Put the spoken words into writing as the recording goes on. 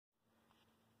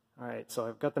Alright, so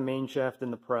I've got the main shaft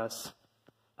in the press.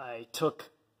 I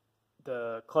took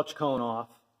the clutch cone off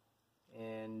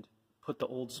and put the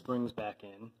old springs back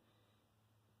in.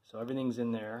 So everything's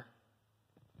in there.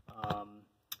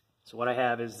 So what I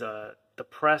have is the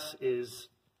press is,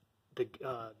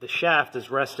 the shaft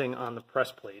is resting on the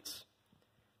press plates.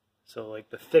 So like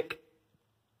that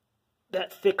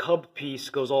thick hub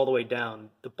piece goes all the way down.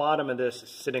 The bottom of this is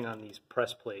sitting on these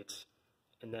press plates.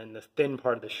 And then the thin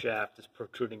part of the shaft is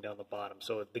protruding down the bottom.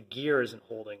 So the gear isn't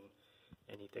holding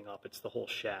anything up, it's the whole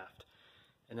shaft.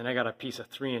 And then I got a piece of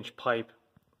 3-inch pipe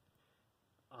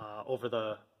over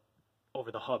the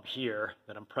hub here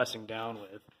that I'm pressing down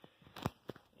with.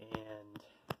 And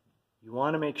you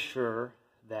want to make sure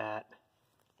that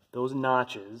those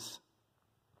notches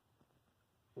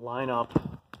line up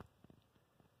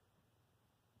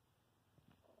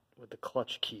with the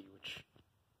clutch key, which,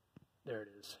 there it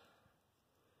is.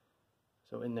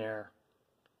 So in there,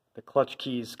 the clutch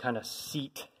keys kind of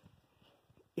seat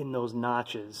in those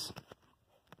notches.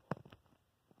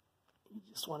 You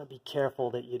just want to be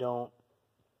careful that you don't,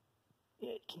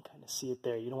 yeah, you can kind of see it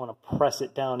there. You don't want to press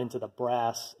it down into the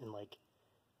brass and like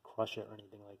crush it or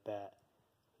anything like that.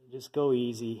 You just go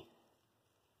easy,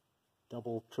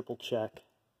 double, triple check.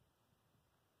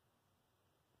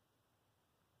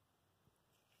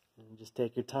 And just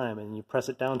take your time and you press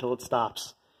it down until it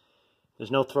stops. There's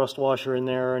no thrust washer in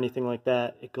there or anything like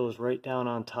that. It goes right down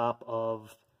on top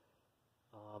of,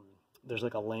 there's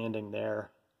like a landing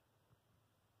there.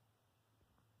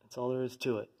 That's all there is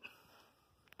to it.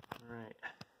 All right.